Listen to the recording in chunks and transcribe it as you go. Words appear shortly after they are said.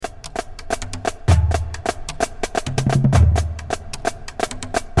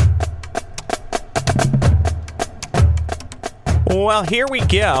Well, here we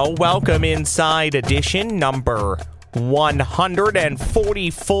go. Welcome inside edition number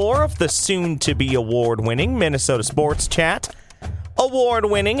 144 of the soon-to-be award-winning Minnesota Sports Chat.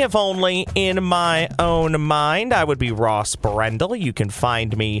 Award-winning, if only in my own mind. I would be Ross Brendel. You can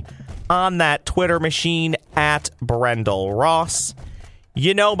find me on that Twitter machine at Brendel Ross.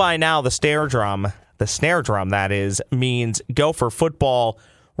 You know by now the snare drum that is, means Gopher Football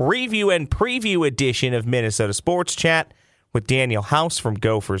review and preview edition of Minnesota Sports Chat with Daniel House from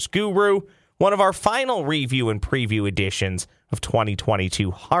Gophers Guru, one of our final review and preview editions of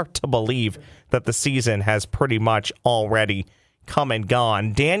 2022. Hard to believe that the season has pretty much already come and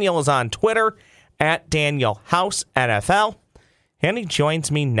gone. Daniel is on Twitter at Daniel House NFL, and he joins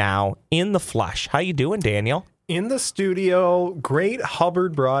me now in the flesh. How you doing, Daniel? In the studio, great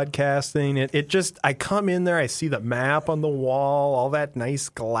Hubbard broadcasting. It just, I come in there, I see the map on the wall, all that nice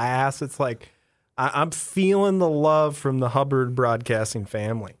glass. It's like, I'm feeling the love from the Hubbard broadcasting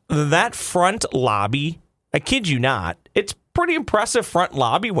family. That front lobby, I kid you not, it's pretty impressive front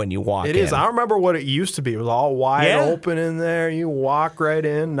lobby when you walk in. It is. I remember what it used to be. It was all wide open in there. You walk right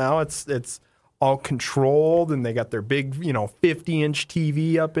in. Now it's all controlled, and they got their big, 50-inch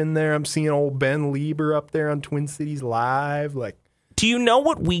TV up in there. I'm seeing old Ben Lieber up there on Twin Cities Live. Do you know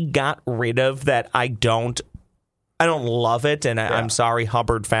what we got rid of that I don't love it, and I'm sorry,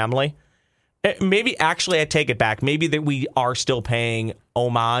 Hubbard family? Maybe, actually, I take it back. Maybe that we are still paying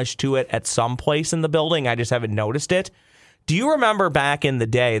homage to it at some place in the building. I just haven't noticed it. Do you remember back in the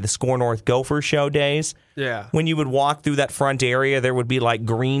day, the Score North Gopher Show days? Yeah. When you would walk through that front area, there would be like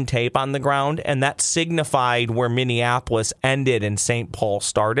green tape on the ground, and that signified where Minneapolis ended and St. Paul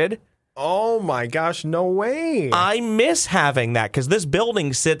started. Oh, my gosh, no way. I miss having that because this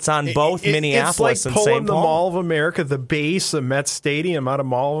building sits on both Minneapolis and St. Paul. It's like pulling the Mall of America, the base of Met Stadium out of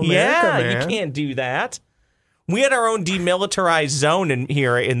Mall of America, man. You can't do that. We had our own demilitarized zone in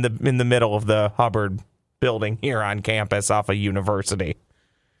here in the middle of the Hubbard building here on campus off a university.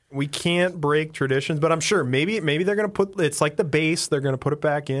 We can't break traditions, but I'm sure maybe they're going to put, it's like the base, they're going to put it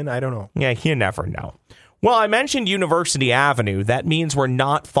back in. I don't know. Yeah, you never know. Well, I mentioned University Avenue. That means we're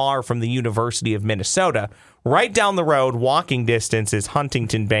not far from the University of Minnesota. Right down the road, walking distance, is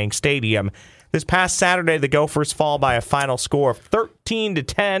Huntington Bank Stadium. This past Saturday, the Gophers fall by a final score of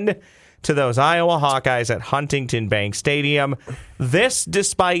 13-10 to those Iowa Hawkeyes at Huntington Bank Stadium. This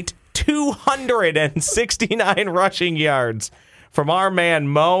despite 269 rushing yards from our man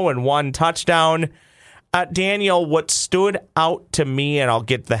Mo and one touchdown. Daniel, what stood out to me, and I'll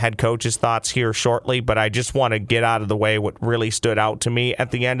get the head coach's thoughts here shortly, but I just want to get out of the way what really stood out to me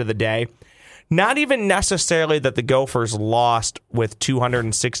at the end of the day. Not even necessarily that the Gophers lost with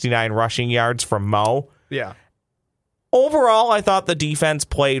 269 rushing yards from Mo. Yeah. Overall, I thought the defense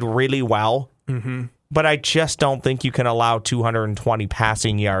played really well, but I just don't think you can allow 220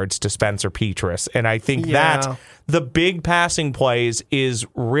 passing yards to Spencer Petras. And I think that the big passing plays is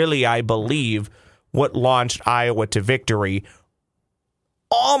really, I believe, what launched Iowa to victory,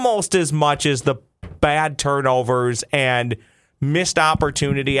 almost as much as the bad turnovers and missed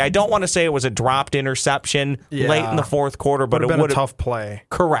opportunity. I don't want to say it was a dropped interception late in the fourth quarter, but it would have been a tough play.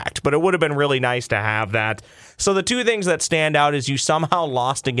 Correct, but it would have been really nice to have that. So the two things that stand out is you somehow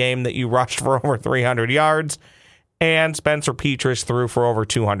lost a game that you rushed for over 300 yards, and Spencer Petras threw for over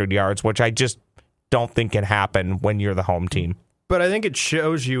 200 yards, which I just don't think can happen when you're the home team. But I think it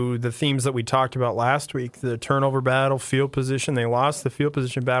shows you the themes that we talked about last week. The turnover battle, field position. They lost the field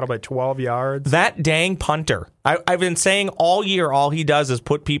position battle by 12 yards. That dang punter. I've been saying all year all he does is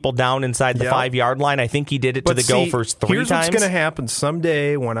put people down inside the 5-yard line. I think he did it to the Gophers 3 times. Here's what's going to happen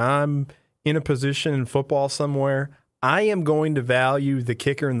someday when I'm in a position in football somewhere. I am going to value the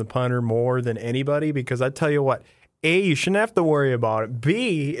kicker and the punter more than anybody because I tell you what, A, you shouldn't have to worry about it.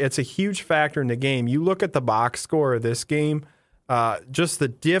 B, it's a huge factor in the game. You look at the box score of this game, just the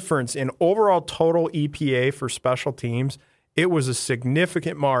difference in overall total EPA for special teams, it was a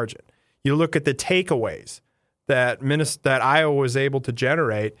significant margin. You look at the takeaways that Iowa was able to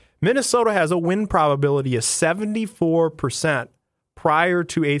generate. Minnesota has a win probability of 74% prior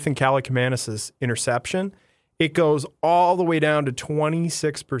to Ethan Kaliakmanis' interception. It goes all the way down to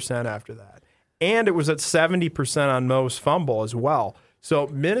 26% after that. And it was at 70% on Mo's fumble as well. So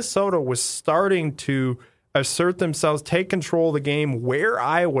Minnesota was starting to assert themselves, take control of the game, wear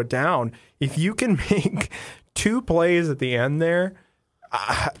Iowa down. If you can make 2 plays at the end there,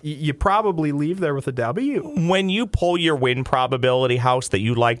 you probably leave there with a W. When you pull your win probability, House, that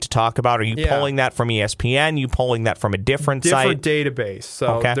you like to talk about, are you pulling that from ESPN? You pulling that from a different site? Database.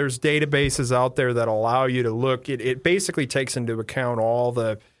 So there's databases out there that allow you to look. It basically takes into account all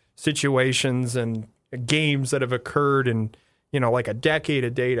the situations and games that have occurred and like a decade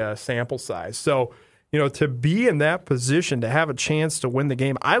of data sample size. So, to be in that position, to have a chance to win the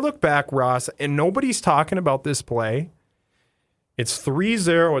game. I look back, Ross, and nobody's talking about this play. It's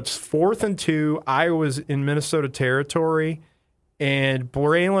 3-0. It's 4th and 2. Iowa's in Minnesota territory, and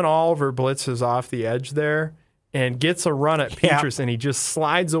Braylon Oliver blitzes off the edge there and gets a run at Petras, and he just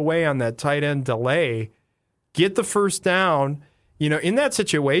slides away on that tight end delay, get the first down. In that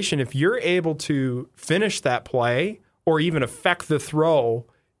situation, if you're able to finish that play or even affect the throw,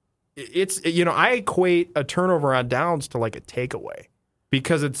 I equate a turnover on downs to like a takeaway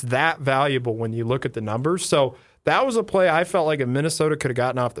because it's that valuable when you look at the numbers. So that was a play I felt like if Minnesota could have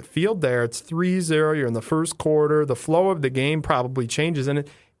gotten off the field there. It's 3-0. You're in the first quarter. The flow of the game probably changes. And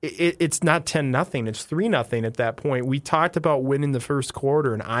it's not 10-0. It's 3-0 at that point. We talked about winning the first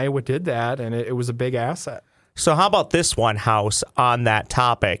quarter, and Iowa did that, and it was a big asset. So how about this one, House, on that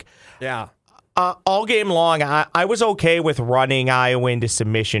topic? Yeah. All game long, I was okay with running Iowa into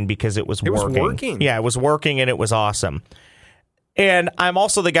submission because it was working. Yeah, it was working, and it was awesome. And I'm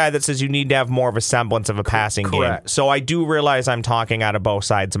also the guy that says you need to have more of a semblance of a passing game. So I do realize I'm talking out of both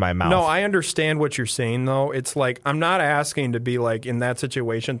sides of my mouth. No, I understand what you're saying, though. It's like I'm not asking to be like in that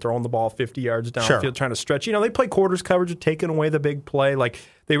situation, throwing the ball 50 yards downfield, trying to stretch. They play quarters coverage, taking away the big play. Like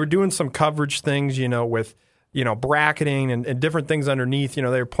they were doing some coverage things, with bracketing and different things underneath. They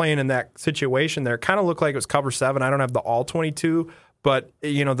were playing in that situation there. It kind of looked like it was cover 7. I don't have the all 22, but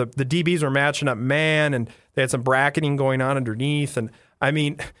the DBs were matching up man, and they had some bracketing going on underneath. And I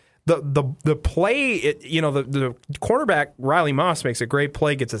mean, the play, the cornerback Riley Moss makes a great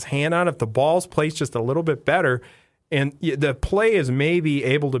play, gets his hand on it. If the ball's placed just a little bit better, and the play is maybe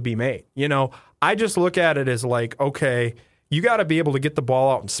able to be made. I just look at it as like, okay, you got to be able to get the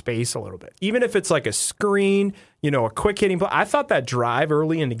ball out in space a little bit. Even if it's like a screen, a quick hitting play. I thought that drive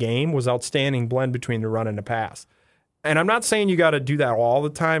early in the game was outstanding blend between the run and the pass. And I'm not saying you got to do that all the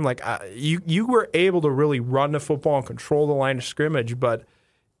time. Like you were able to really run the football and control the line of scrimmage, but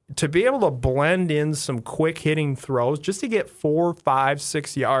to be able to blend in some quick hitting throws just to get 4, 5,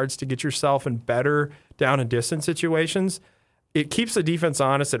 6 yards to get yourself in better down and distance situations, it keeps the defense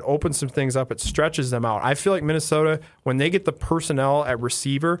honest. It opens some things up. It stretches them out. I feel like Minnesota, when they get the personnel at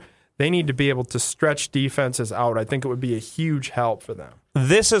receiver, they need to be able to stretch defenses out. I think it would be a huge help for them.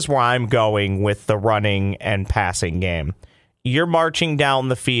 This is where I'm going with the running and passing game. You're marching down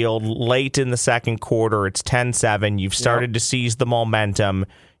the field late in the second quarter. It's 10-7. You've started to seize the momentum.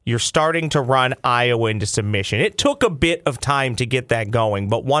 You're starting to run Iowa into submission. It took a bit of time to get that going,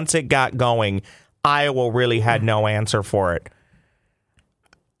 but once it got going, Iowa really had no answer for it.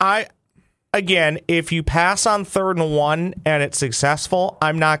 Again, if you pass on 3rd and 1 and it's successful,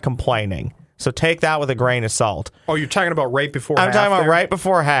 I'm not complaining. So take that with a grain of salt. Oh, you're talking about right before half? I'm talking about right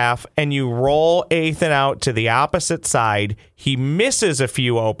before half, and you roll Ethan out to the opposite side. He misses a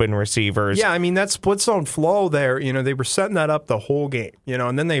few open receivers. Yeah, I mean, that split zone flow there, they were setting that up the whole game,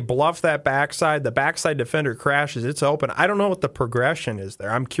 and then they bluff that backside. The backside defender crashes. It's open. I don't know what the progression is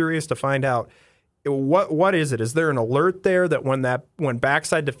there. I'm curious to find out. What is it? Is there an alert there that when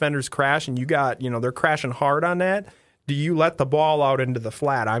backside defenders crash and you got, they're crashing hard on that, do you let the ball out into the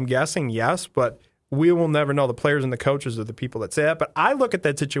flat? I'm guessing yes, but we will never know. The players and the coaches are the people that say that. But I look at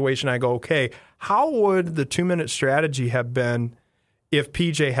that situation, I go, okay, how would the 2-minute strategy have been if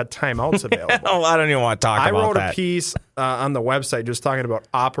PJ had timeouts available? Oh, I don't even want to talk about that. I wrote a piece on the website just talking about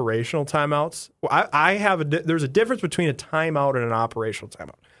operational timeouts. There's a difference between a timeout and an operational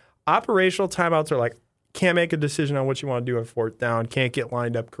timeout. Operational timeouts are like, can't make a decision on what you want to do on 4th down, can't get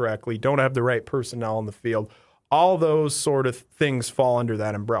lined up correctly, don't have the right personnel in the field. All those sort of things fall under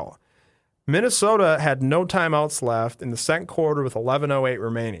that umbrella. Minnesota had no timeouts left in the second quarter with 11:08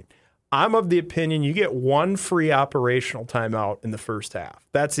 remaining. I'm of the opinion you get one free operational timeout in the first half.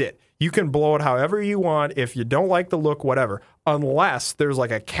 That's it. You can blow it however you want. If you don't like the look, whatever. Unless there's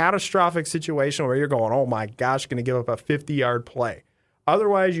like a catastrophic situation where you're going, oh my gosh, going to give up a 50-yard play.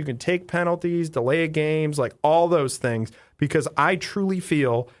 Otherwise, you can take penalties, delay games, like all those things, because I truly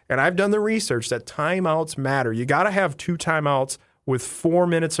feel, and I've done the research, that timeouts matter. You got to have 2 timeouts with 4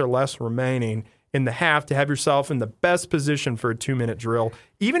 minutes or less remaining in the half to have yourself in the best position for a 2-minute drill,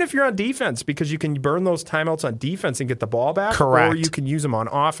 even if you're on defense, because you can burn those timeouts on defense and get the ball back. Correct. Or you can use them on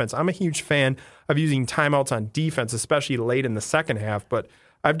offense. I'm a huge fan of using timeouts on defense, especially late in the second half, but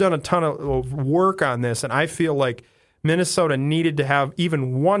I've done a ton of work on this, and I feel like Minnesota needed to have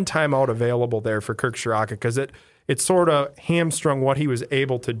even one timeout available there for Kirk Ciarrocca because it sort of hamstrung what he was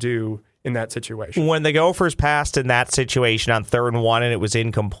able to do in that situation. When the Gophers passed in that situation on 3rd and 1 and it was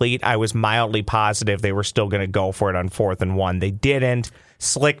incomplete, I was mildly positive they were still going to go for it on 4th and 1. They didn't.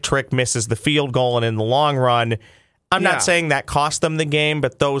 Slick Trick misses the field goal, and in the long run, I'm not saying that cost them the game,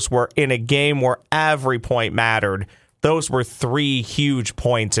 but those were in a game where every point mattered. Those were 3 huge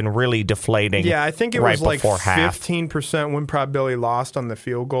points and really deflating. Yeah, I think it right was like before half. 15% win probability lost on the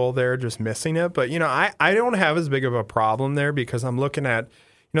field goal there, just missing it. But, I don't have as big of a problem there because I'm looking at,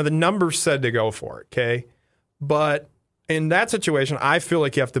 the numbers said to go for it, okay? But in that situation, I feel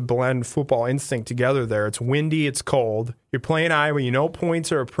like you have to blend football instinct together there. It's windy, it's cold. You're playing Iowa,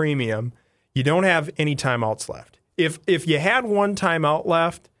 points are a premium. You don't have any timeouts left. If you had one timeout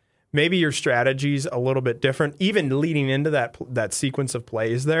left, maybe your strategy's a little bit different, even leading into that sequence of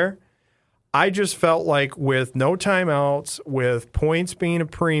plays there. I just felt like with no timeouts, with points being a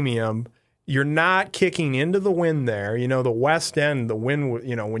premium, you're not kicking into the wind there. The West End, the wind,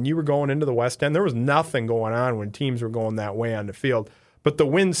 when you were going into the West End, there was nothing going on when teams were going that way on the field. But the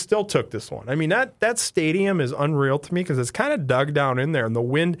wind still took this one. I mean, that stadium is unreal to me because it's kind of dug down in there, and the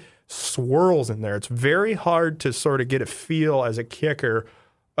wind swirls in there. It's very hard to sort of get a feel as a kicker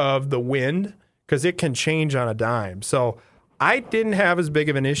of the wind because it can change on a dime. So I didn't have as big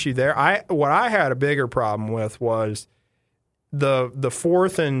of an issue there. What I had a bigger problem with was the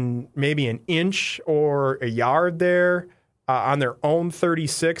fourth and maybe an inch or a yard there on their own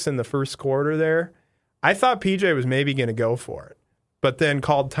 36 in the first quarter there. I thought PJ was maybe going to go for it, but then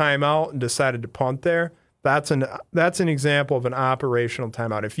called timeout and decided to punt there. That's an example of an operational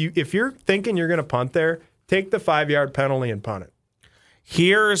timeout. If you're thinking you're going to punt there, take the 5-yard penalty and punt it.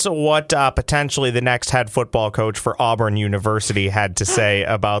 Here's what potentially the next head football coach for Auburn University had to say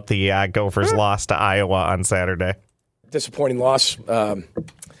about the Gophers' loss to Iowa on Saturday. Disappointing loss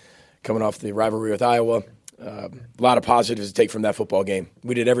coming off the rivalry with Iowa. A lot of positives to take from that football game.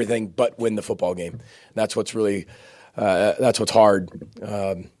 We did everything but win the football game. That's what's really that's what's hard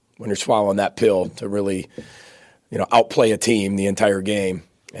when you're swallowing that pill to really outplay a team the entire game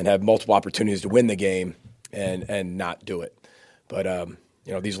and have multiple opportunities to win the game and not do it. But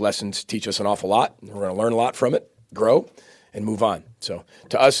these lessons teach us an awful lot. We're going to learn a lot from it, grow, and move on. So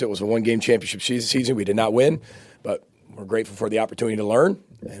to us, it was a one-game championship season. We did not win, but we're grateful for the opportunity to learn,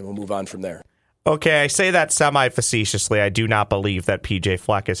 and we'll move on from there. Okay, I say that semi-facetiously. I do not believe that PJ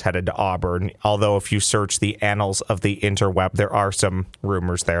Fleck is headed to Auburn, although if you search the annals of the interweb, there are some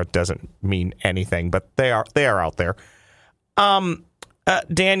rumors there. It doesn't mean anything, but they are out there.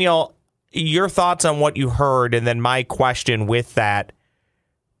 Daniel, your thoughts on what you heard, and then my question with that.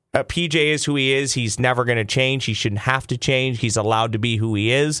 PJ is who he is. He's never going to change. He shouldn't have to change. He's allowed to be who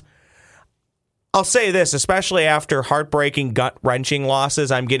he is. I'll say this, especially after heartbreaking, gut-wrenching losses,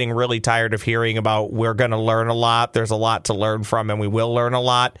 I'm getting really tired of hearing about we're going to learn a lot, there's a lot to learn from, and we will learn a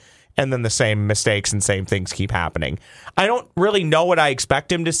lot, and then the same mistakes and same things keep happening. I don't really know what I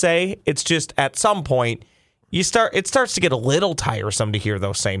expect him to say. It's just at some point, it starts to get a little tiresome to hear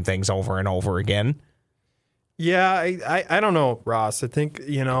those same things over and over again. Yeah, I don't know, Ross. I think,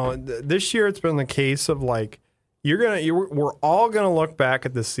 this year it's been the case of like, we're all going to look back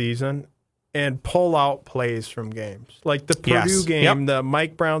at the season and pull out plays from games. Like the Purdue game, the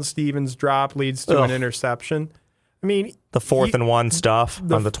Mike Brown-Stevens drop leads to an interception. I mean, the 4th and 1 stuff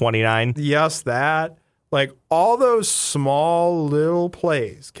on the 29. Yes, that. Like all those small little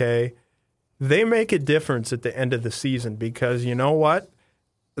plays, okay, they make a difference at the end of the season because you know what?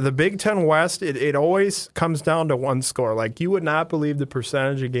 The Big Ten West, it always comes down to one score. Like you would not believe the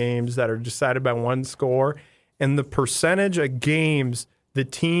percentage of games that are decided by one score and the percentage of games the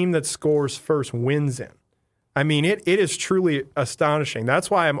team that scores first wins in. I mean, it is truly astonishing.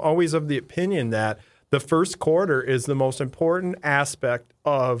 That's why I'm always of the opinion that the first quarter is the most important aspect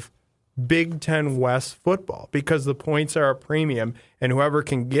of Big Ten West football because the points are a premium, and whoever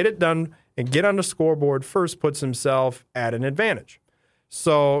can get it done and get on the scoreboard first puts himself at an advantage.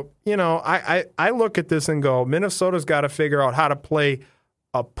 So, I look at this and go, Minnesota's got to figure out how to play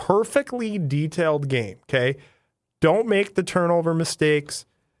a perfectly detailed game, okay? Don't make the turnover mistakes.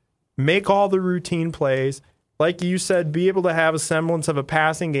 Make all the routine plays. Like you said, be able to have a semblance of a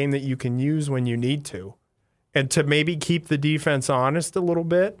passing game that you can use when you need to. And to maybe keep the defense honest a little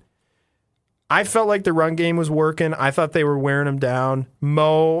bit. I felt like the run game was working. I thought they were wearing him down.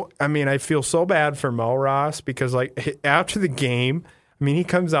 Mo, I feel so bad for Mo, Ross, because like after the game, he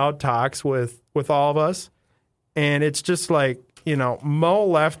comes out, talks with all of us, and it's just like, Mo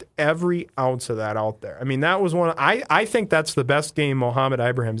left every ounce of that out there. That was one. I think that's the best game Mohamed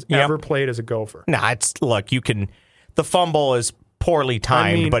Ibrahim's ever played as a Gopher. The fumble is poorly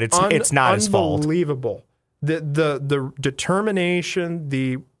timed, but it's not his fault. Unbelievable. The determination,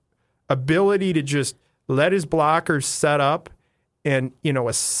 the ability to just let his blockers set up and,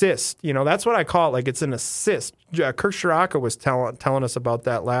 assist. That's what I call it. Like it's an assist. Kirk Shiraka was telling us about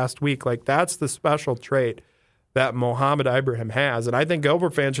that last week. Like that's the special trait that Mohamed Ibrahim has. And I think Gopher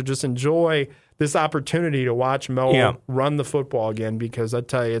fans should just enjoy this opportunity to watch Mo run the football again, because I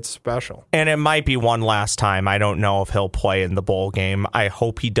tell you, it's special. And it might be one last time. I don't know if he'll play in the bowl game. I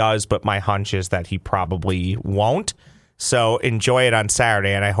hope he does, but my hunch is that he probably won't. So enjoy it on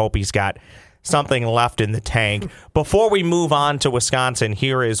Saturday, and I hope he's got something left in the tank. Before we move on to Wisconsin,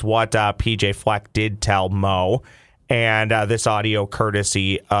 here is what PJ Fleck did tell Mo, and this audio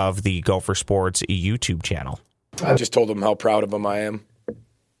courtesy of the Gopher Sports YouTube channel. I just told him how proud of him I am,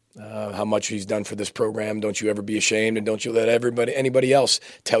 how much he's done for this program. Don't you ever be ashamed, and don't you let anybody else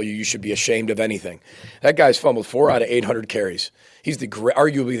tell you should be ashamed of anything. That guy's fumbled 4 out of 800 carries. He's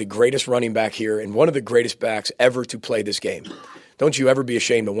arguably the greatest running back here and one of the greatest backs ever to play this game. Don't you ever be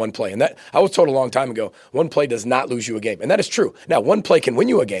ashamed of one play. And that I was told a long time ago, one play does not lose you a game. And that is true. Now, one play can win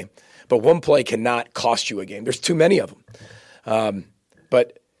you a game, but one play cannot cost you a game. There's too many of them.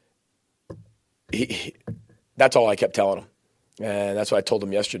 But that's all I kept telling him. And that's what I told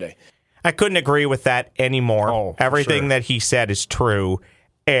him yesterday. I couldn't agree with that anymore. Oh, everything sure. that he said is true.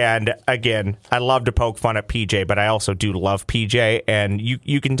 And again, I love to poke fun at PJ, but I also do love PJ. And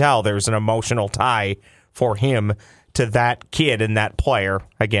you can tell there's an emotional tie for him to that kid and that player.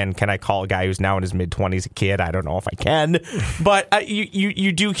 Again, can I call a guy who's now in his mid-20s a kid? I don't know if I can. But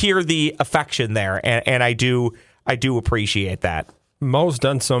you do hear the affection there, and I do appreciate that. Mo's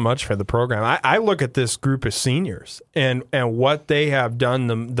done so much for the program. I look at this group of seniors and what they have done,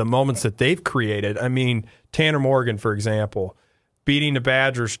 the moments that they've created. I mean, Tanner Morgan, for example, beating the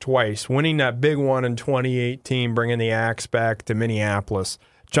Badgers twice, winning that big one in 2018, bringing the Axe back to Minneapolis.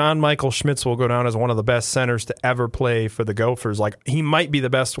 John Michael Schmitz will go down as one of the best centers to ever play for the Gophers. Like, he might be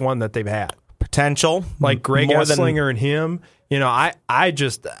the best one that they've had. Potential. Like Greg Esslinger and him. You know, I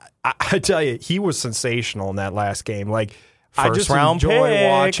tell you, he was sensational in that last game. Like, I just enjoy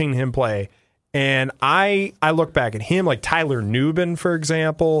watching him play. And I look back at him, like Tyler Newbin, for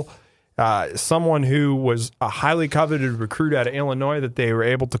example, someone who was a highly coveted recruit out of Illinois that they were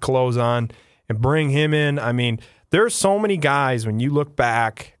able to close on and bring him in. I mean, there's so many guys when you look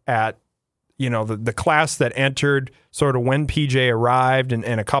back at, you know, the class that entered sort of when PJ arrived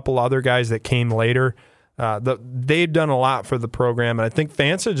and a couple other guys that came later. They've done a lot for the program. And I think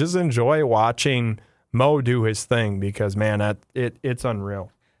fans should just enjoy watching Mo do his thing because, man, it's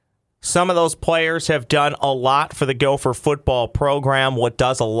unreal. Some of those players have done a lot for the Gopher football program. What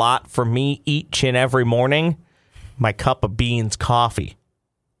does a lot for me each and every morning? My cup of beans coffee.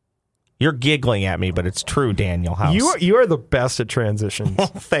 You're giggling at me, but it's true, Daniel House. You are the best at transitions.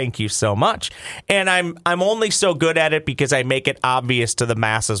 Thank you so much. And I'm only so good at it because I make it obvious to the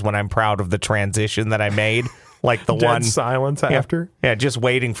masses when I'm proud of the transition that I made. Like the Dead one silence after. Yeah, just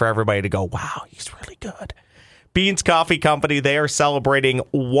waiting for everybody to go, wow, he's really good. Beans Coffee Company, they are celebrating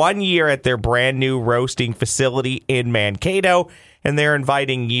 1 year at their brand new roasting facility in Mankato, and they're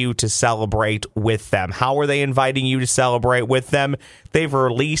inviting you to celebrate with them. How are they inviting you to celebrate with them? They've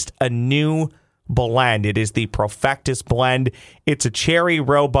released a new blend. It is the Profectus blend. It's a cherry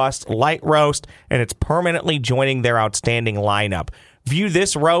robust light roast, and it's permanently joining their outstanding lineup. View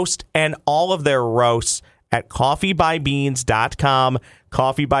this roast and all of their roasts at coffeebybeans.com,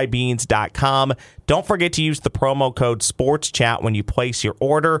 coffeebybeans.com. Don't forget to use the promo code SportsChat when you place your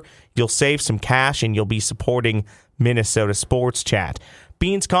order. You'll save some cash, and you'll be supporting Minnesota Sports Chat.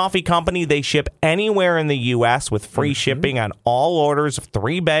 Beans Coffee Company, they ship anywhere in the U.S. with free shipping on all orders of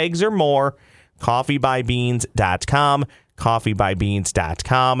 3 bags or more. Coffeebybeans.com,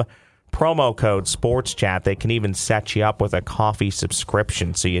 coffeebybeans.com. Promo code SportsChat. They can even set you up with a coffee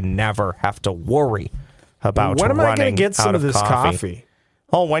subscription so you never have to worry about when am I going to get some of this coffee?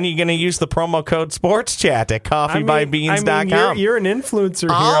 Oh, when are you going to use the promo code SportsChat at coffeebybeans.com? I mean, you're an influencer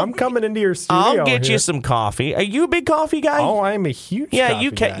here. I'm coming into your studio. I'll get you some coffee. Are you a big coffee guy? Oh, I'm a huge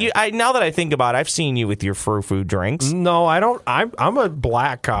coffee guy. Now that I think about it, I've seen you with your frou-frou drinks. No, I don't. I'm a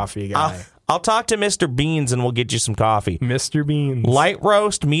black coffee guy. I'll talk to Mr. Beans and we'll get you some coffee. Mr. Beans. Light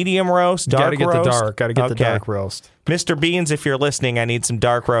roast, medium roast, dark roast. Gotta get the dark roast. Mr. Beans, if you're listening, I need some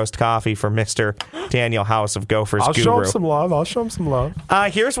dark roast coffee for Mr. Daniel House of Gophers I'll Guru. show him some love.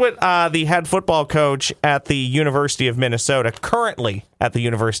 Here's what the head football coach at the University of Minnesota, currently at the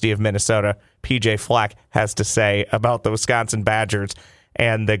University of Minnesota, PJ Fleck, has to say about the Wisconsin Badgers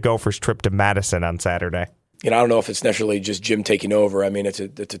and the Gophers' trip to Madison on Saturday. You know, I don't know if it's necessarily just Jim taking over. I mean, it's a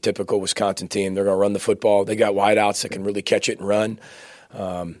typical Wisconsin team. They're going to run the football. They got wideouts that can really catch it and run.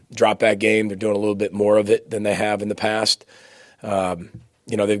 Drop back game, they're doing a little bit more of it than they have in the past. You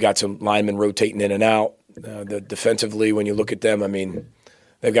know, they've got some linemen rotating in and out. Defensively, when you look at them, I mean,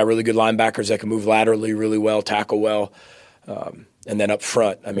 they've got really good linebackers that can move laterally really well, tackle well. And then up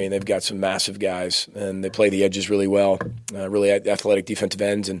front, I mean, they've got some massive guys, and they play the edges really well, really athletic defensive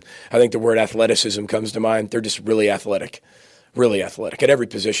ends. And I think the word athleticism comes to mind. They're just really athletic at every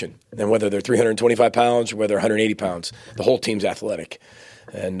position. And whether they're 325 pounds or whether they're 180 pounds, the whole team's athletic.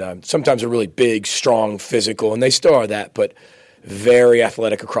 And sometimes they're really big, strong, physical, and they still are that, but very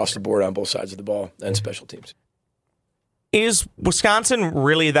athletic across the board on both sides of the ball and special teams. Is Wisconsin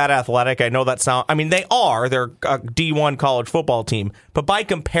really that athletic? I know that sound. I mean, they are. They're a D1 college football team. But by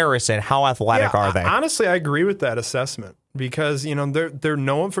comparison, how athletic are they? Honestly, I agree with that assessment because, you know, they're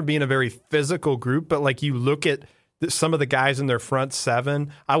known for being a very physical group. But, like, you look at some of the guys in their front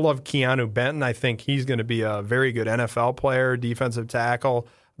seven. I love Keanu Benton. I think he's going to be a very good NFL player, defensive tackle.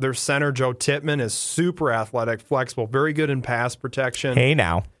 Their center, Joe Tippmann, is super athletic, flexible, very good in pass protection. Hey,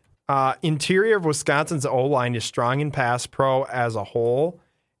 now. Interior of Wisconsin's O-line is strong in pass pro as a whole.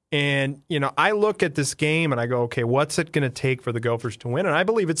 And, you know, I look at this game and I go, okay, what's it going to take for the Gophers to win? And I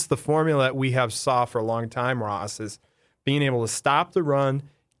believe it's the formula that we have saw for a long time, Ross, is being able to stop the run,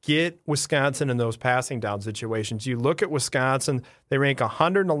 get Wisconsin in those passing down situations. You look at Wisconsin, they rank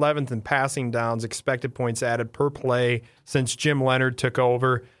 111th in passing downs, expected points added per play since Jim Leonhard took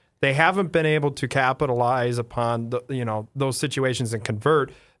over. They haven't been able to capitalize upon those situations and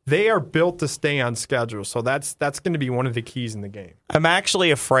convert. They are built to stay on schedule, so that's going to be one of the keys in the game. I'm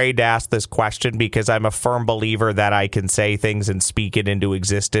actually afraid to ask this question because I'm a firm believer that I can say things and speak it into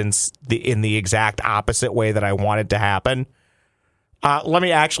existence in the exact opposite way that I want it to happen. Let me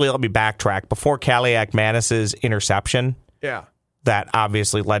backtrack. Before Kaliak Manis's interception, that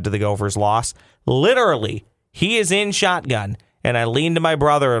obviously led to the Gophers' loss, literally, he is in shotgun, and I lean to my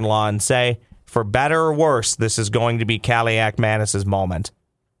brother-in-law and say, for better or worse, this is going to be Kaliak Manis's moment.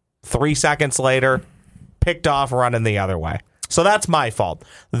 3 seconds later, picked off running the other way. So that's my fault.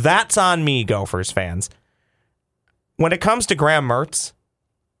 That's on me, Gophers fans. When it comes to Graham Mertz,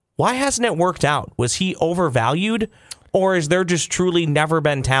 why hasn't it worked out? Was he overvalued, or is there just truly never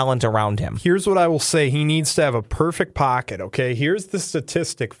been talent around him? Here's what I will say. He needs to have a perfect pocket, okay? Here's the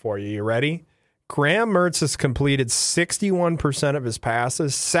statistic for you. You ready? Graham Mertz has completed 61% of his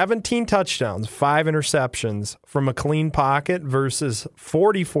passes, 17 touchdowns, 5 interceptions from a clean pocket versus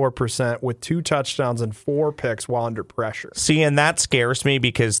 44% with 2 touchdowns and 4 picks while under pressure. See, and that scares me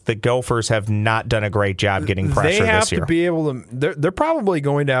because the Gophers have not done a great job getting pressure this year. They have to be able to. They're probably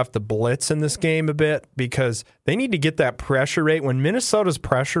going to have to blitz in this game a bit because they need to get that pressure rate. When Minnesota's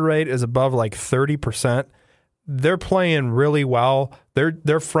pressure rate is above like 30%, they're playing really well.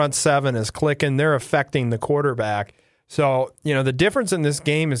 Their front seven is clicking. They're affecting the quarterback. So, you know, the difference in this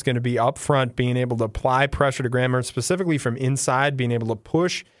game is going to be up front, being able to apply pressure to Graham Mertz, specifically from inside, being able to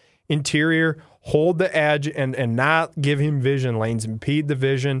push interior, hold the edge, and not give him vision lanes, impede the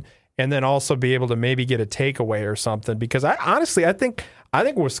vision, and then also be able to maybe get a takeaway or something. Because I think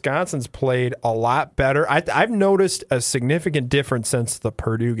Wisconsin's played a lot better. I've noticed a significant difference since the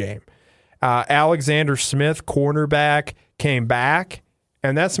Purdue game. Alexander Smith, cornerback, came back,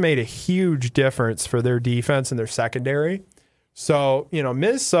 and that's made a huge difference for their defense and their secondary. So, you know,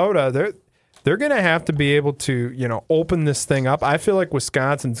 Minnesota, they're going to have to be able to, you know, open this thing up. I feel like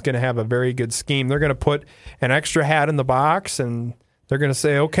Wisconsin's going to have a very good scheme. They're going to put an extra hat in the box, and they're going to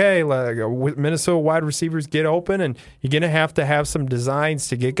say, okay, Minnesota wide receivers get open, and you're going to have some designs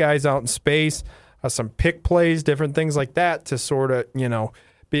to get guys out in space, some pick plays, different things like that to sort of, you know,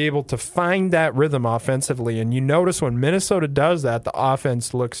 be able to find that rhythm offensively. And you notice when Minnesota does that, the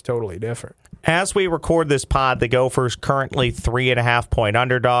offense looks totally different. As we record this pod, the Gophers currently 3.5-point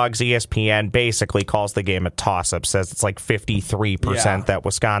underdogs. ESPN basically calls the game a toss-up, says it's like 53% that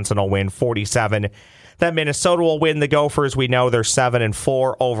Wisconsin will win, 47% that Minnesota will win. The Gophers, we know they're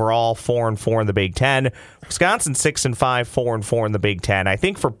 7-4 overall, 4-4 in the Big Ten. Wisconsin 6-5, 4-4 in the Big Ten. I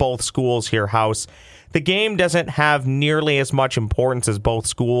think for both schools here, House, the game doesn't have nearly as much importance as both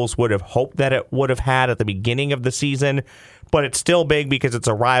schools would have hoped that it would have had at the beginning of the season, but it's still big because it's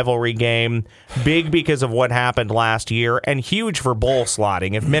a rivalry game, big because of what happened last year, and huge for bowl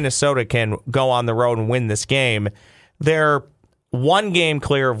slotting. If Minnesota can go on the road and win this game, they're one game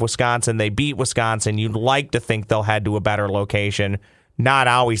clear of Wisconsin. They beat Wisconsin. You'd like to think they'll head to a better location. Not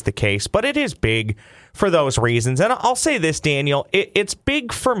always the case, but it is big for those reasons. And I'll say this, Daniel, it's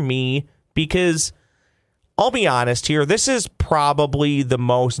big for me because I'll be honest here, this is probably the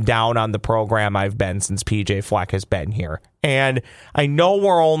most down on the program I've been since PJ Fleck has been here. And I know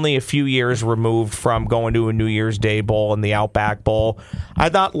we're only a few years removed from going to a New Year's Day Bowl and the Outback Bowl. I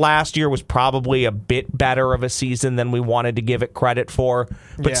thought last year was probably a bit better of a season than we wanted to give it credit for,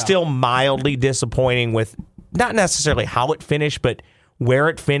 but still mildly disappointing with not necessarily how it finished, but where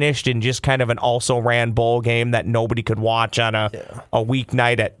it finished in just kind of an also-ran bowl game that nobody could watch on a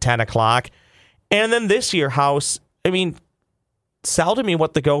weeknight at 10 o'clock. And then this year, House, I mean, sell to me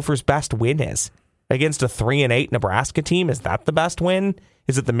what the Gophers' best win is. Against a 3-8 Nebraska team, is that the best win?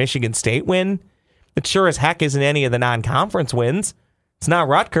 Is it the Michigan State win? It sure as heck isn't any of the non-conference wins. It's not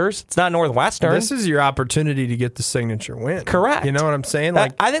Rutgers. It's not Northwestern. This is your opportunity to get the signature win. Correct. You know what I'm saying?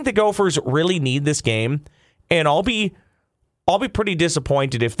 Like, I think the Gophers really need this game, and I'll be pretty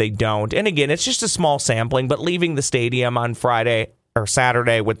disappointed if they don't. And again, it's just a small sampling, but leaving the stadium on Friday or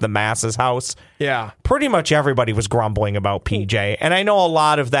Saturday with the masses, House. Yeah. Pretty much everybody was grumbling about PJ. And I know a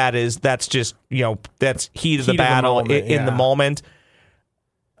lot of that's just, that's heat of the battle in the moment.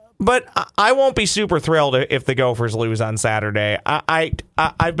 But I won't be super thrilled if the Gophers lose on Saturday.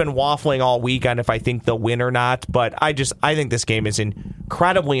 I've been waffling all week on if I think they'll win or not, but I think this game is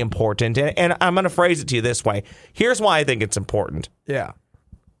incredibly important. And I'm going to phrase it to you this way. Here's why I think it's important. Yeah.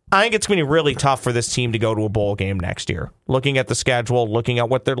 I think it's going to be really tough for this team to go to a bowl game next year, looking at the schedule, looking at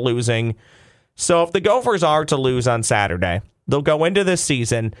what they're losing. So if the Gophers are to lose on Saturday, they'll go into this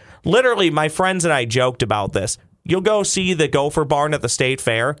season. Literally, my friends and I joked about this. You'll go see the Gopher Barn at the State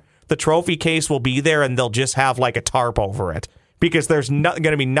Fair. The trophy case will be there, and they'll just have like a tarp over it because there's going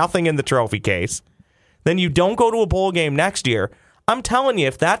to be nothing in the trophy case. Then you don't go to a bowl game next year. I'm telling you,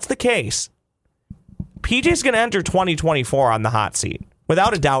 if that's the case, PJ's going to enter 2024 on the hot seat.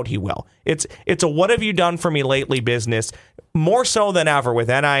 Without a doubt, he will. It's a what have you done for me lately business, more so than ever with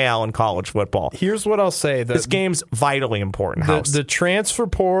NIL and college football. Here's what I'll say. This game's vitally important, House. The transfer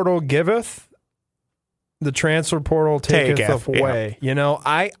portal giveth, the transfer portal taketh away. Yeah.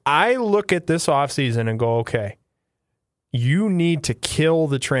 I look at this offseason and go, okay, you need to kill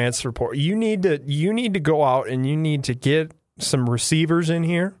the transfer portal. You need to go out and you need to get some receivers in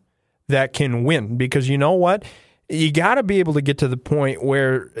here that can win, because you know what? You got to be able to get to the point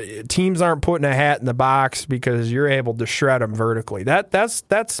where teams aren't putting a hat in the box because you're able to shred them vertically. That's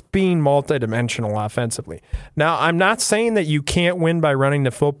being multidimensional offensively. Now, I'm not saying that you can't win by running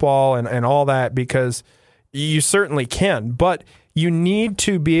the football and all that, because you certainly can, but you need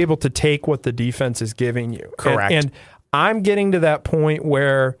to be able to take what the defense is giving you. Correct. And I'm getting to that point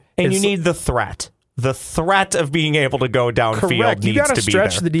where... And you need the threat. The threat of being able to go downfield correct. needs to be there. You got to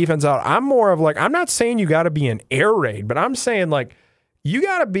stretch the defense out. I'm more of like, I'm not saying you got to be an air raid, but I'm saying like you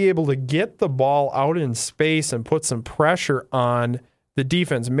got to be able to get the ball out in space and put some pressure on the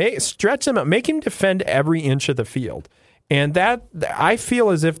defense. Stretch them out. Make him defend every inch of the field. And that, I feel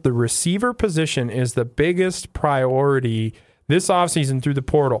as if the receiver position is the biggest priority this offseason through the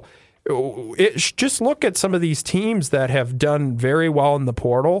portal. Just look at some of these teams that have done very well in the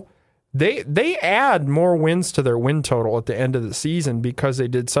portal. They add more wins to their win total at the end of the season because they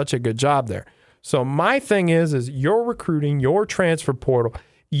did such a good job there. So my thing is your recruiting, your transfer portal,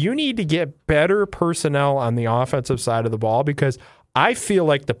 you need to get better personnel on the offensive side of the ball, because I feel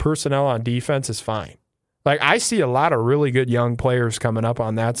like the personnel on defense is fine. Like, I see a lot of really good young players coming up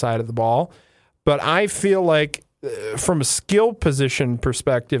on that side of the ball, but I feel like from a skill position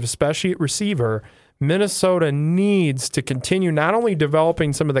perspective, especially at receiver, Minnesota needs to continue not only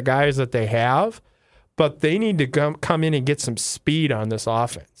developing some of the guys that they have, but they need to come in and get some speed on this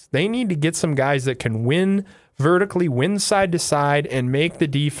offense. They need to get some guys that can win vertically, win side to side, and make the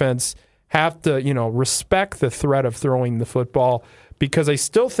defense have to, respect the threat of throwing the football. Because I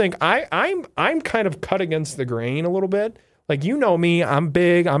still think I'm kind of cut against the grain a little bit. Like, me, I'm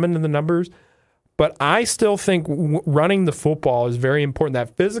big, I'm into the numbers. But I still think running the football is very important.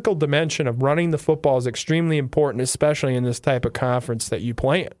 That physical dimension of running the football is extremely important, especially in this type of conference that you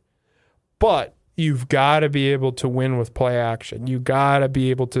play in. But you've got to be able to win with play action. You got to be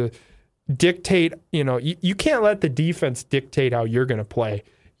able to dictate. You can't let the defense dictate how you're going to play.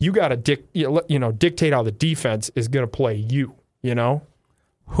 You got to dictate how the defense is going to play you.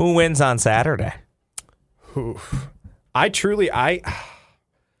 Who wins on Saturday?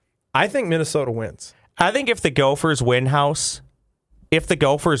 I think Minnesota wins. I think if the Gophers win,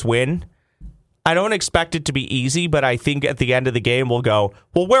 I don't expect it to be easy, but I think at the end of the game we'll go,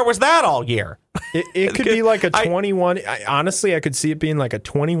 well, where was that all year? It could be like a 21. Honestly, I could see it being like a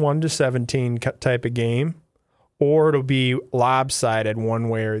 21-17 type of game, or it'll be lopsided one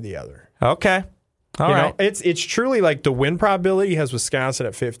way or the other. Okay. All right. It's truly like the win probability has Wisconsin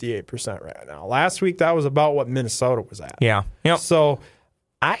at 58% right now. Last week, that was about what Minnesota was at. Yeah. Yep. So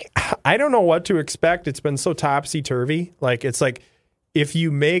I don't know what to expect. It's been so topsy-turvy. Like, it's like if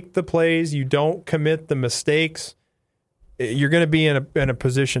you make the plays, you don't commit the mistakes, you're going to be in a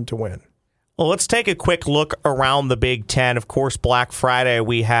position to win. Well, let's take a quick look around the Big Ten. Of course, Black Friday,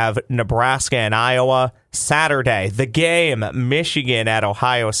 we have Nebraska and Iowa. Saturday, the game, Michigan at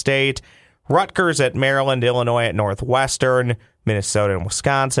Ohio State. Rutgers at Maryland, Illinois at Northwestern. Minnesota and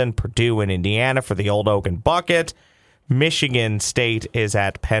Wisconsin. Purdue and Indiana for the Old Oaken Bucket. Michigan State is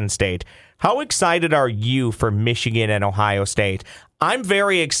at Penn State. How excited are you for Michigan and Ohio State? I'm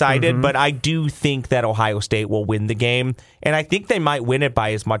very excited, but I do think that Ohio State will win the game, and I think they might win it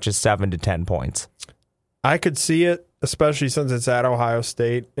by as much as 7 to 10 points. I could see it, especially since it's at Ohio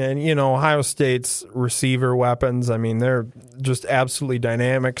State. And, Ohio State's receiver weapons, I mean, they're just absolutely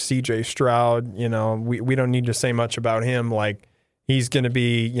dynamic. C.J. Stroud, we don't need to say much about him. Like, he's going to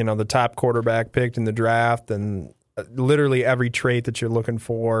be, the top quarterback picked in the draft, and literally every trait that you're looking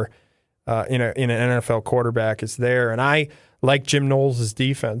for in an NFL quarterback is there. And I like Jim Knowles'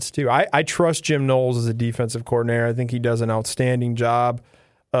 defense, too. I trust Jim Knowles as a defensive coordinator. I think he does an outstanding job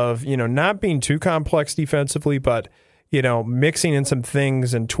of, not being too complex defensively, but, mixing in some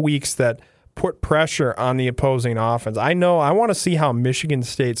things and tweaks that put pressure on the opposing offense. I want to see how Michigan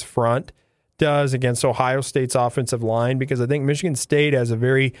State's front does against Ohio State's offensive line, because I think Michigan State has a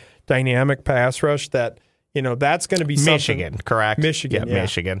very dynamic pass rush that, that's going to be something. Michigan, correct? Michigan, yeah.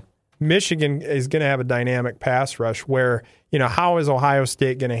 Michigan. Michigan is going to have a dynamic pass rush where, how is Ohio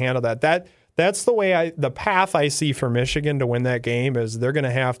State going to handle that? That's the way the path I see for Michigan to win that game is they're going to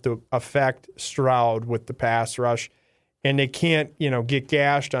have to affect Stroud with the pass rush, and they can't, get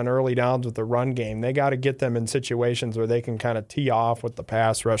gashed on early downs with the run game. They got to get them in situations where they can kind of tee off with the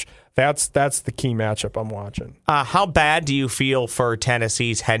pass rush. That's the key matchup I'm watching. How bad do you feel for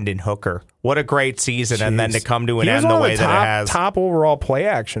Tennessee's Hendon Hooker? What a great season, and then to come to an end the way that it has. Top overall play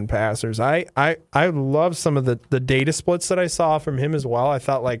action passers. I love some of the data splits that I saw from him as well. I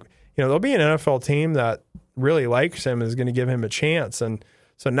thought there'll be an NFL team that really likes him and is going to give him a chance. And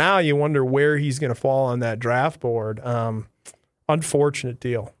so now you wonder where he's going to fall on that draft board. Unfortunate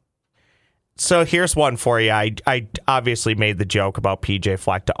deal. So here's one for you. I obviously made the joke about PJ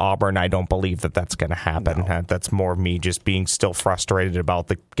Fleck to Auburn. I don't believe that that's going to happen. No. That's more me just being still frustrated about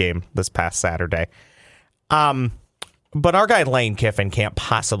the game this past Saturday. But our guy Lane Kiffin can't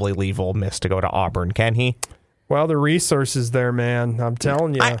possibly leave Ole Miss to go to Auburn, can he? Well, the resources there, man. I'm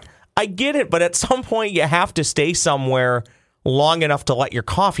telling you. I get it, but at some point you have to stay somewhere long enough to let your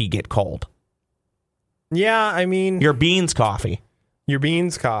coffee get cold. Yeah, I mean... Your beans coffee. Your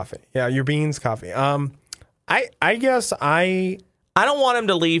beans coffee. Yeah, your beans coffee. I guess I don't want him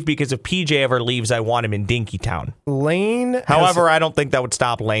to leave because if PJ ever leaves, I want him in Dinkytown. Lane... However, I don't think that would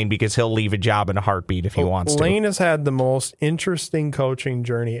stop Lane because he'll leave a job in a heartbeat if he wants to. Lane has had the most interesting coaching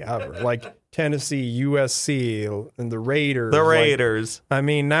journey ever. Like Tennessee, USC, and the Raiders. The Raiders. I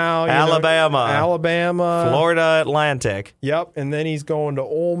mean, now... Alabama. Florida Atlantic. Yep, and then he's going to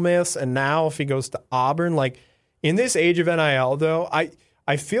Ole Miss, and now if he goes to Auburn, in this age of NIL, though,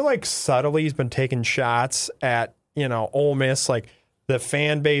 I feel like subtly he's been taking shots at, Ole Miss, the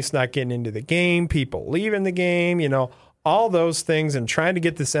fan base not getting into the game, people leaving the game, all those things, and trying to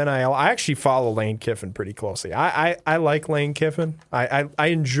get this NIL. I actually follow Lane Kiffin pretty closely. I like Lane Kiffin. I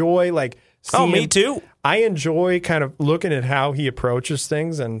enjoy, seeing... Oh, me too. I enjoy kind of looking at how he approaches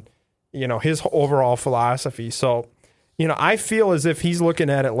things and, his overall philosophy. So, I feel as if he's looking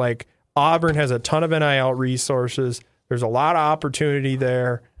at it like Auburn has a ton of NIL resources. There's a lot of opportunity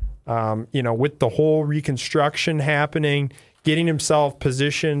there, with the whole reconstruction happening, getting himself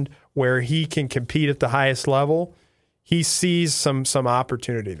positioned where he can compete at the highest level. He sees some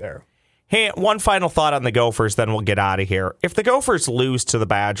opportunity there. Hey, one final thought on the Gophers, then we'll get out of here. If the Gophers lose to the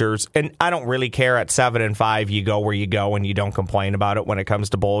Badgers, and I don't really care at 7-5, you go where you go and you don't complain about it when it comes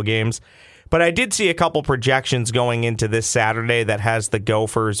to bowl games. But I did see a couple projections going into this Saturday that has the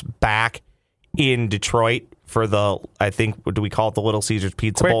Gophers back in Detroit for the, I think, what do we call it, the Little Caesars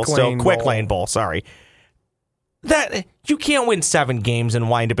Pizza Bowl? Quick Lane Bowl, sorry. That you can't win 7 games and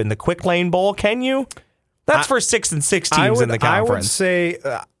wind up in the Quick Lane Bowl, can you? That's for 6 and 6 teams in the conference. I would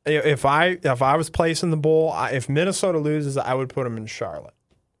say if I was placing the bowl, if Minnesota loses, I would put them in Charlotte.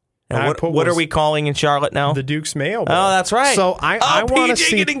 And what are we calling in Charlotte now? The Duke's Mayo Bowl. Oh, that's right. So I want to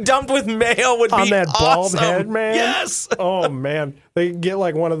see getting dumped with mayo would be on that bald awesome. head, man. Yes. Oh man, they get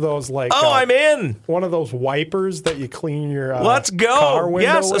one of those I'm in. One of those wipers that you clean your Let's go. car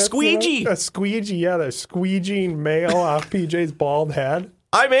window Yes, with, a squeegee. A squeegee. Yeah, they're squeegeeing mayo off PJ's bald head.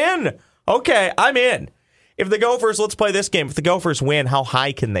 I'm in. Okay, I'm in. If the Gophers, let's play this game. If the Gophers win, how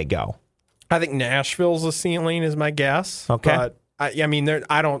high can they go? I think Nashville's the ceiling is my guess. Okay. But I mean, they're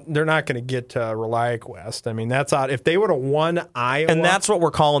not going to get to ReliaQuest. I mean, that's out. If they would have won Iowa, and that's what we're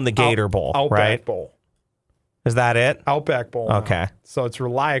calling the Gator Bowl, right? Bowl. Is that it? Outback Bowl. now. Okay. So it's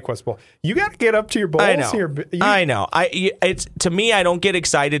ReliaQuest Bowl. You got to get up to your bowls I know. here. I know. It's to me, I don't get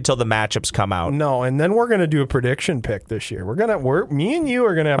excited till the matchups come out. No, and then we're going to do a prediction pick this year. Me and you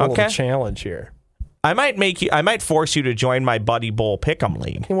are going to have a little challenge here. I might force you to join my Buddy Bowl Pick'em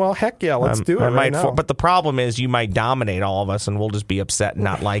League. Well, heck yeah, let's do it right now. But the problem is you might dominate all of us and we'll just be upset and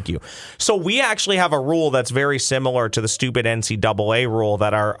not like you. So we actually have a rule that's very similar to the stupid NCAA rule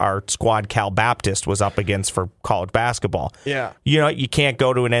that our squad Cal Baptist was up against for college basketball. Yeah. You can't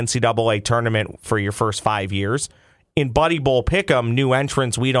go to an NCAA tournament for your first 5 years. In Buddy Bowl Pick'em, new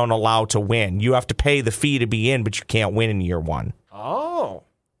entrants we don't allow to win. You have to pay the fee to be in, but you can't win in year one. Oh.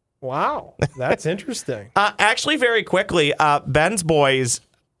 Wow, that's interesting. Actually, very quickly, Ben's boys,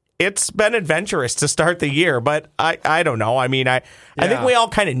 it's been adventurous to start the year, but I don't know. I mean, I think we all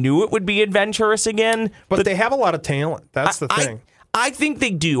kind of knew it would be adventurous again. But they have a lot of talent. That's the thing. I think they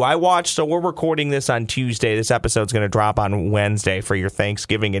do. So we're recording this on Tuesday. This episode's going to drop on Wednesday for your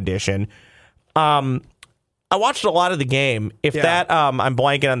Thanksgiving edition. I watched a lot of the game. I'm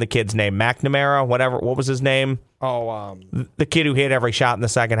blanking on the kid's name, McNamara, whatever. What was his name? The kid who hit every shot in the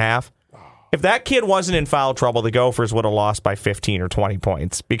second half. If that kid wasn't in foul trouble, the Gophers would have lost by 15 or 20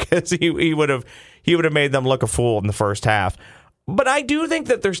 points because he would have made them look a fool in the first half. But I do think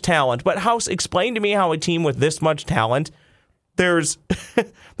that there's talent. But House, explain to me how a team with this much talent, there's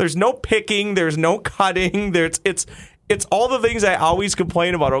no picking, there's no cutting, it's all the things I always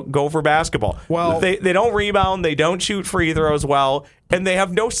complain about Gopher basketball. Well, they don't rebound, they don't shoot free throws well, and they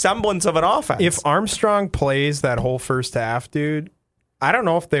have no semblance of an offense. If Armstrong plays that whole first half, dude, I don't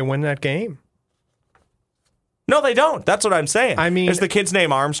know if they win that game. No, they don't. That's what I'm saying. I mean, is the kid's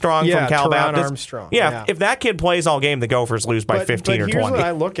name Armstrong from Cal Baptist? Armstrong. Yeah, if that kid plays all game, the Gophers lose by 15 or 20. Here's what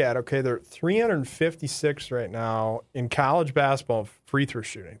I look at. Okay, they're 356 right now in college basketball free throw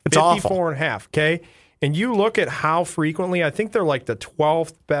shooting. It's 54 and a half, okay? And you look at how frequently, I think they're like the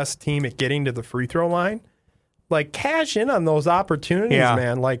 12th best team at getting to the free throw line. Like, cash in on those opportunities,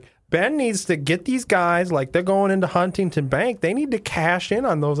 man. Like, Ben needs to get these guys, like they're going into Huntington Bank. They need to cash in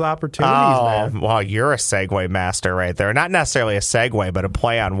on those opportunities, man. Well, you're a segue master right there. Not necessarily a segue, but a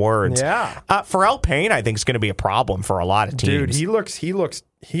play on words. Yeah. Pharrell Payne, I think, is going to be a problem for a lot of teams. Dude,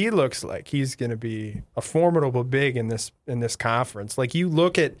 he looks like he's going to be a formidable big in this conference. Like, you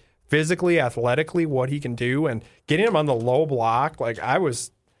look at physically, athletically, what he can do, and getting him on the low block. Like,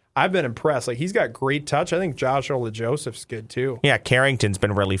 I've been impressed. Like, he's got great touch. I think Joshua Joseph's good too. Yeah, Carrington's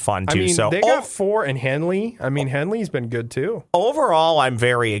been really fun too. They got 4, and Henley. Henley's been good too. Overall, I'm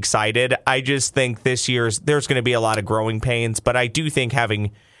very excited. I just think this year's there's going to be a lot of growing pains, but I do think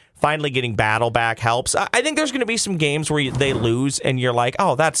finally getting Battle back helps. I think there's going to be some games where they lose and you're like,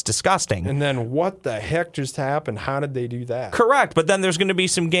 oh, that's disgusting. And then what the heck just happened? How did they do that? Correct. But then there's going to be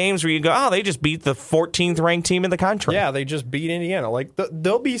some games where you go, oh, they just beat the 14th ranked team in the country. Yeah, they just beat Indiana. Like,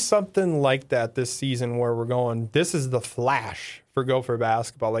 there'll be something like that this season where we're going, this is the flash for Gopher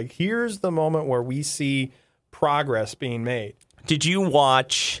basketball. Like, here's the moment where we see progress being made. Did you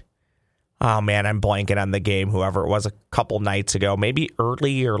watch... Oh, man, I'm blanking on the game, whoever it was, a couple nights ago. Maybe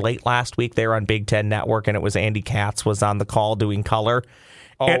early or late last week, they were on Big Ten Network, and it was Andy Katz was on the call doing color.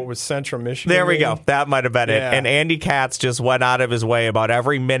 Oh, it was Central Michigan. There we go. That might have been it. And Andy Katz just went out of his way about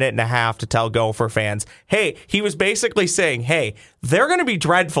every minute and a half to tell Gopher fans, hey, he was basically saying, hey, they're going to be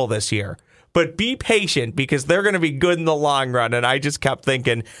dreadful this year. But be patient because they're going to be good in the long run. And I just kept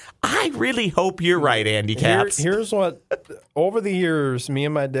thinking, I really hope you're right, Andy Katz. Here's what, over the years, me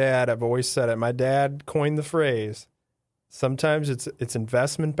and my dad have always said it. My dad coined the phrase, sometimes it's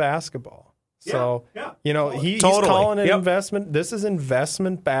investment basketball. So, he's calling it investment. This is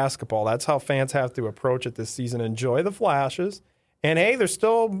investment basketball. That's how fans have to approach it this season. Enjoy the flashes. And, hey, they're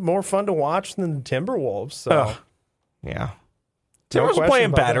still more fun to watch than the Timberwolves. So, yeah. Timberwolves are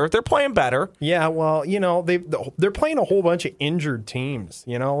playing better. They're playing better. Yeah, well, they're playing a whole bunch of injured teams.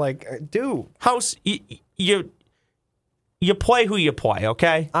 Dude. House, you play who you play,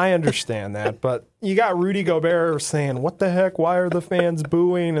 okay? I understand that, but you got Rudy Gobert saying, what the heck, why are the fans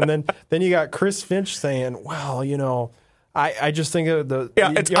booing? And then you got Chris Finch saying, well, I just think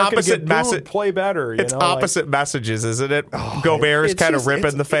it's opposite message. Play better. It's opposite messages, isn't it? Gobert's kind of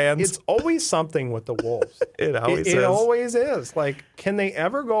ripping the fans. It's always something with the Wolves. It always is. Like, can they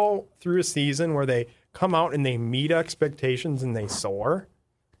ever go through a season where they come out and they meet expectations and they soar?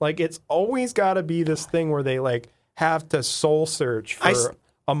 Like, it's always got to be this thing where they have to soul search for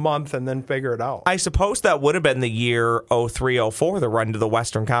a month and then figure it out. I suppose that would have been the year 03-04, the run to the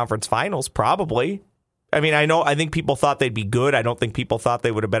Western Conference Finals, probably. I mean, I think people thought they'd be good. I don't think people thought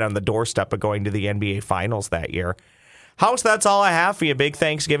they would have been on the doorstep of going to the NBA Finals that year. House, that's all I have for you. Big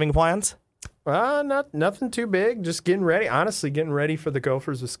Thanksgiving plans? Nothing too big. Just getting ready. Honestly, getting ready for the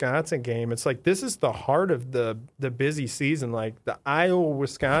Gophers-Wisconsin game. It's like this is the heart of the busy season. Like the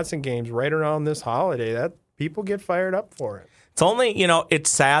Iowa-Wisconsin games right around this holiday. That people get fired up for it. It's only, it's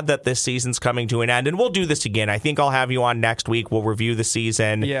sad that this season's coming to an end, and we'll do this again. I think I'll have you on next week. We'll review the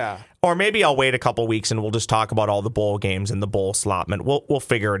season. Yeah. Or maybe I'll wait a couple weeks and we'll just talk about all the bowl games and the bowl slotment. We'll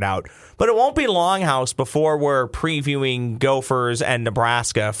figure it out. But it won't be Longhouse before we're previewing Gophers and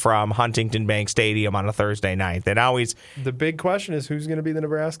Nebraska from Huntington Bank Stadium on a Thursday night. That always the big question is who's going to be the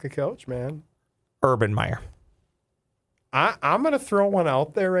Nebraska coach, man? Urban Meyer. I'm going to throw one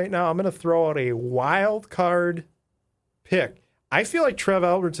out there right now. I'm going to throw out a wild card pick. I feel like Trev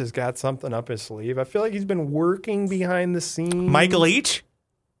Alberts has got something up his sleeve. I feel like he's been working behind the scenes. Michael Leach?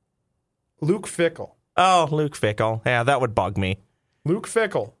 Luke Fickell. Oh, Luke Fickell. Yeah, that would bug me. Luke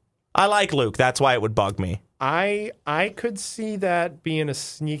Fickell. I like Luke. That's why it would bug me. I could see that being a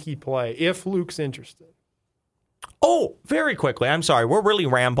sneaky play if Luke's interested. Oh, very quickly. I'm sorry. We're really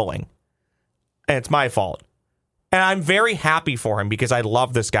rambling. And it's my fault. And I'm very happy for him because I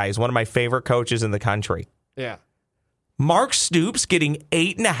love this guy. He's one of my favorite coaches in the country. Yeah. Mark Stoops getting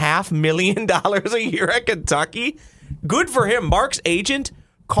 $8.5 million a year at Kentucky. Good for him. Mark's agent,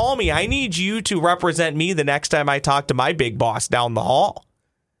 call me. I need you to represent me the next time I talk to my big boss down the hall.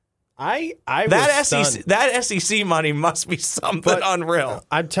 That SEC money must be something unreal.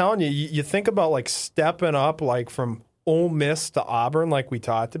 I'm telling you, you think about like stepping up like from Ole Miss to Auburn like we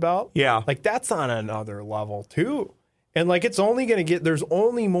talked about. Yeah. Like that's on another level too. And like it's only going to there's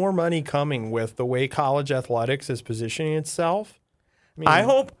only more money coming with the way college athletics is positioning itself. I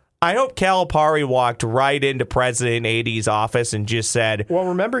hope Calipari walked right into President AD's office and just said, well,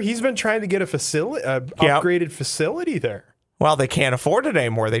 remember, he's been trying to get upgraded facility there. Well, they can't afford it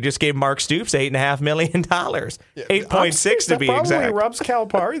anymore. They just gave Mark Stoops $8.5 million. 8.6 to be exact. That probably rubs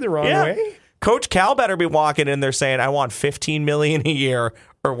Calipari the wrong way. Coach Cal better be walking in there saying, I want $15 million a year,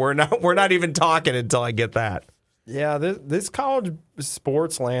 or we're not even talking until I get that. Yeah, this college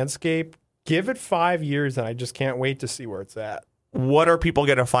sports landscape, give it 5 years, and I just can't wait to see where it's at. What are people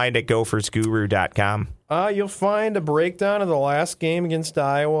going to find at gophersguru.com? You'll find a breakdown of the last game against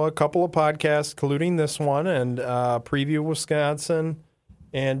Iowa, a couple of podcasts, including this one, and preview Wisconsin,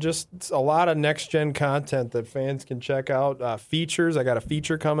 and just a lot of next-gen content that fans can check out. Features. I got a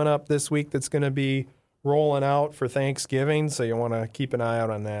feature coming up this week that's going to be rolling out for Thanksgiving, so you want to keep an eye out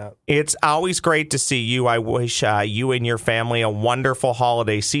on that. It's always great to see you. I wish you and your family a wonderful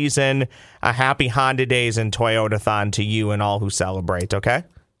holiday season, a happy Honda Days and Toyota-thon to you and all who celebrate, okay?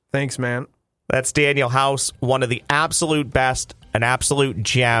 Thanks, man. That's Daniel House, one of the absolute best, an absolute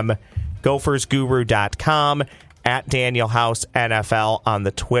gem, gophersguru.com, at Daniel House NFL on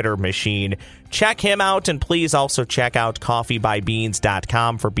the Twitter machine. Check him out, and please also check out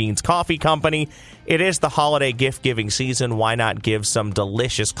coffeebybeans.com for Beans Coffee Company. It is the holiday gift-giving season. Why not give some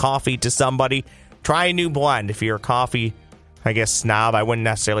delicious coffee to somebody? Try a new blend. If you're a coffee, snob, I wouldn't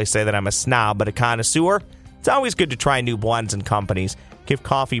necessarily say that I'm a snob, but a connoisseur, it's always good to try new blends and companies. Give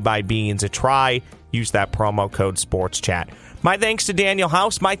Coffee by Beans a try. Use that promo code SportsChat. My thanks to Daniel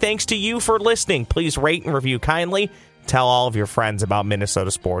House. My thanks to you for listening. Please rate and review kindly. Tell all of your friends about Minnesota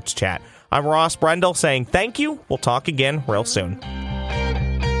Sports Chat. I'm Ross Brendel saying thank you. We'll talk again real soon.